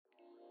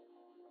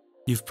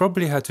You've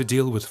probably had to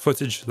deal with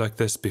footage like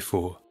this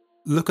before.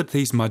 Look at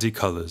these muddy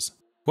colors.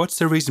 What's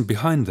the reason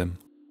behind them?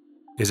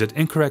 Is it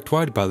incorrect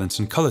white balance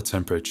and color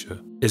temperature?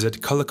 Is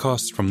it color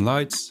casts from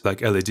lights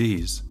like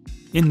LEDs?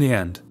 In the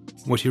end,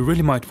 what you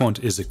really might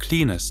want is the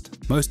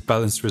cleanest, most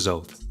balanced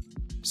result.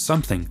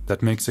 Something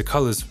that makes the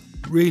colors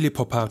really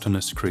pop out on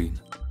a screen.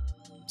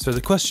 So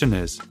the question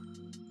is,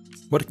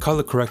 what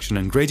color correction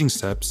and grading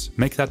steps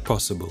make that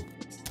possible?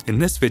 In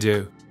this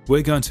video,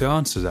 we're going to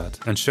answer that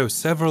and show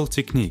several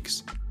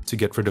techniques to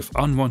get rid of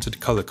unwanted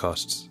color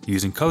casts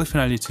using Color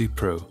Finale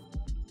Pro,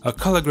 a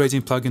color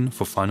grading plugin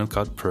for Final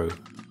Cut Pro.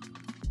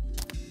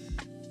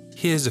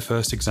 Here's the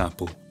first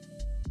example.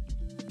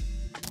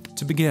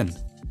 To begin,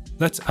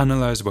 let's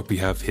analyze what we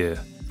have here.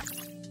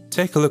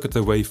 Take a look at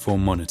the waveform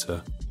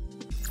monitor.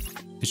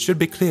 It should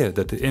be clear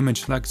that the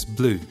image lacks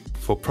blue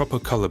for proper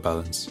color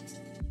balance.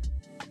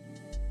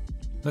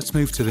 Let's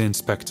move to the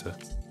inspector.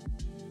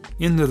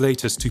 In the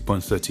latest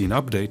 2.13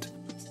 update,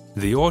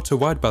 the auto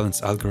white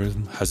balance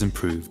algorithm has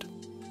improved.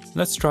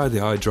 Let's try the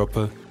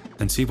eyedropper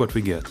and see what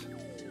we get.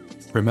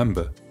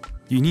 Remember,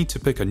 you need to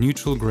pick a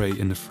neutral gray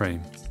in the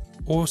frame,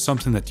 or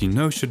something that you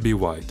know should be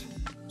white.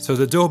 So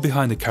the door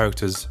behind the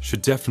characters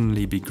should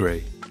definitely be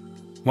gray.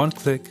 One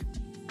click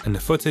and the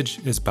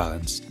footage is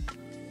balanced.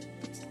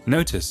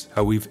 Notice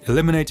how we've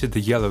eliminated the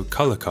yellow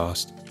color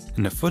cast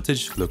and the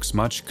footage looks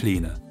much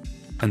cleaner.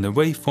 And the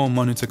waveform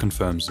monitor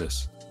confirms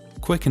this.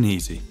 Quick and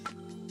easy.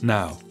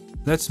 Now,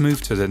 let's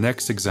move to the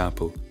next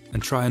example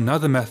and try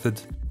another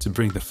method to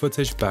bring the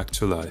footage back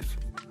to life.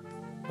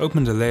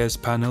 Open the Layers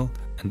panel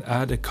and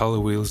add a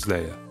Color Wheels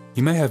layer.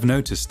 You may have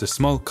noticed the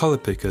small color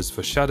pickers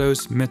for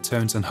shadows,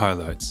 midtones and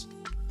highlights.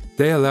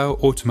 They allow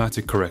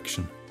automatic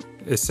correction,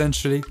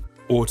 essentially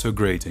auto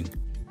grading.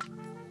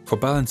 For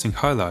balancing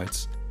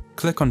highlights,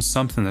 click on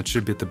something that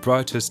should be the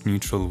brightest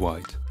neutral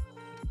white.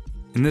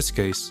 In this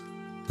case,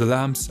 the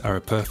lamps are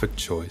a perfect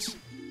choice.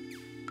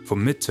 For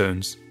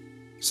midtones,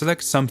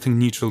 select something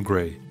neutral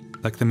grey,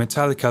 like the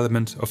metallic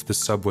element of the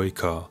subway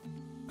car.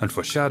 And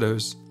for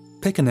shadows,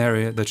 pick an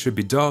area that should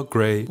be dark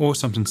grey or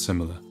something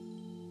similar.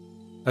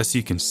 As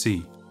you can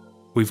see,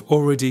 we've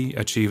already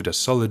achieved a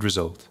solid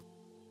result.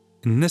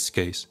 In this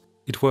case,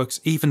 it works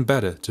even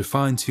better to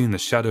fine-tune the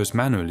shadows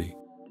manually,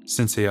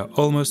 since they are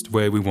almost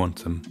where we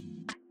want them.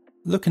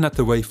 Looking at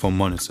the waveform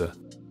monitor,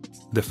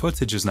 the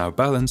footage is now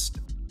balanced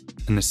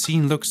and the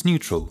scene looks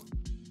neutral,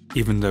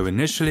 even though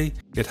initially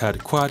it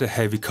had quite a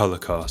heavy color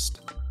cast.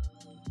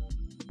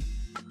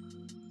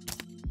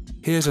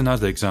 Here's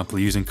another example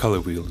using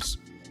color wheels.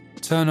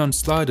 Turn on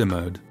slider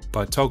mode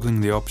by toggling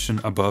the option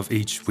above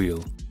each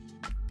wheel.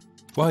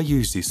 Why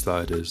use these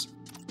sliders?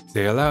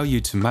 They allow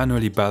you to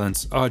manually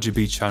balance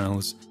RGB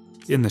channels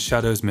in the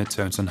shadows,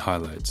 midtones and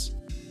highlights.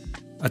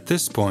 At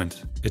this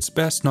point, it's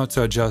best not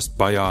to adjust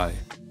by eye,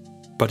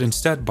 but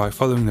instead by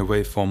following the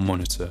waveform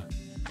monitor.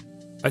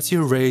 As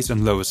you raise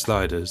and lower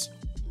sliders,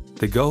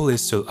 the goal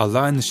is to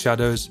align the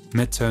shadows,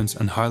 midtones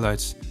and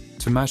highlights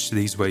to match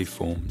these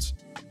waveforms.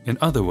 In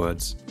other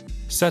words,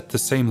 set the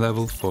same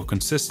level for a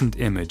consistent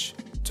image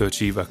to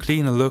achieve a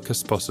cleaner look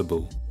as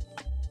possible,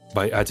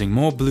 by adding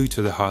more blue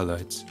to the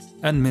highlights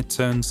and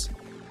midtones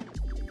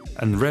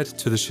and red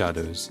to the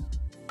shadows.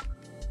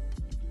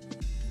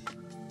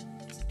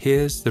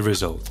 Here's the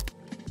result.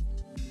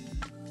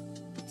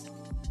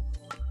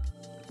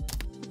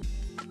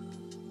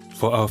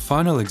 For our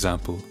final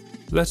example,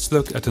 let's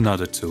look at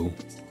another tool.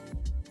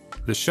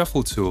 The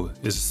Shuffle tool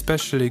is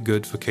especially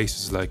good for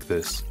cases like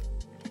this.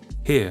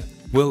 Here,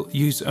 we'll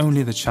use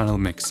only the channel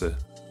mixer.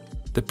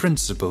 The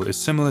principle is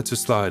similar to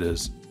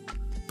sliders,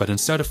 but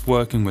instead of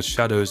working with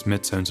shadows,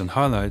 midtones and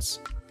highlights,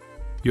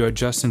 you're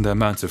adjusting the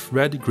amount of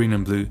red, green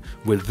and blue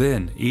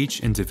within each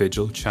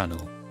individual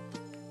channel.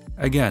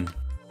 Again,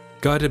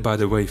 guided by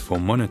the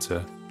waveform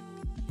monitor,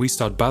 we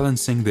start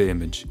balancing the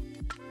image.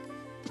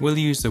 We'll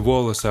use the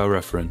wall as our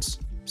reference,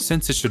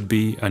 since it should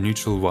be a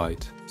neutral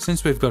white.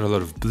 Since we've got a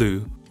lot of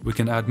blue, we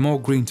can add more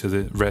green to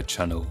the red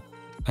channel,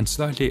 and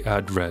slightly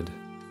add red.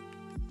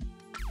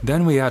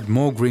 Then we add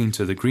more green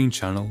to the green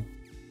channel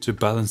to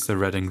balance the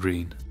red and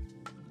green.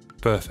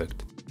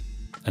 Perfect.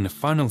 And the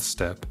final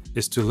step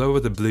is to lower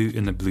the blue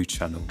in the blue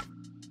channel.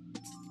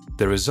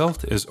 The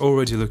result is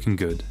already looking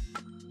good.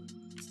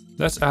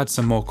 Let's add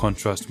some more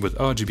contrast with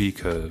RGB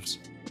curves.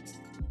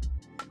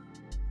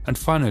 And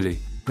finally,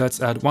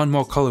 let's add one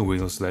more color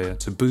wheels layer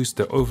to boost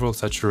the overall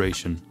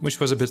saturation, which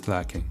was a bit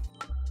lacking.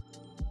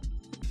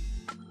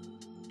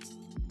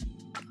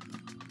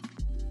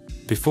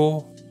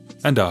 Before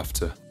and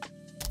after.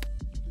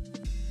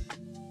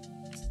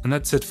 And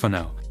that's it for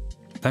now.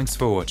 Thanks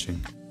for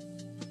watching.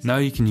 Now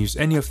you can use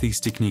any of these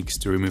techniques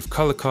to remove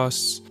color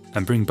casts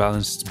and bring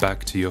balance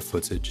back to your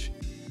footage.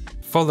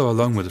 Follow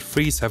along with a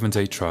free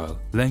 7-day trial,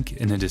 link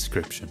in the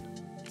description.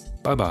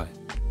 Bye bye.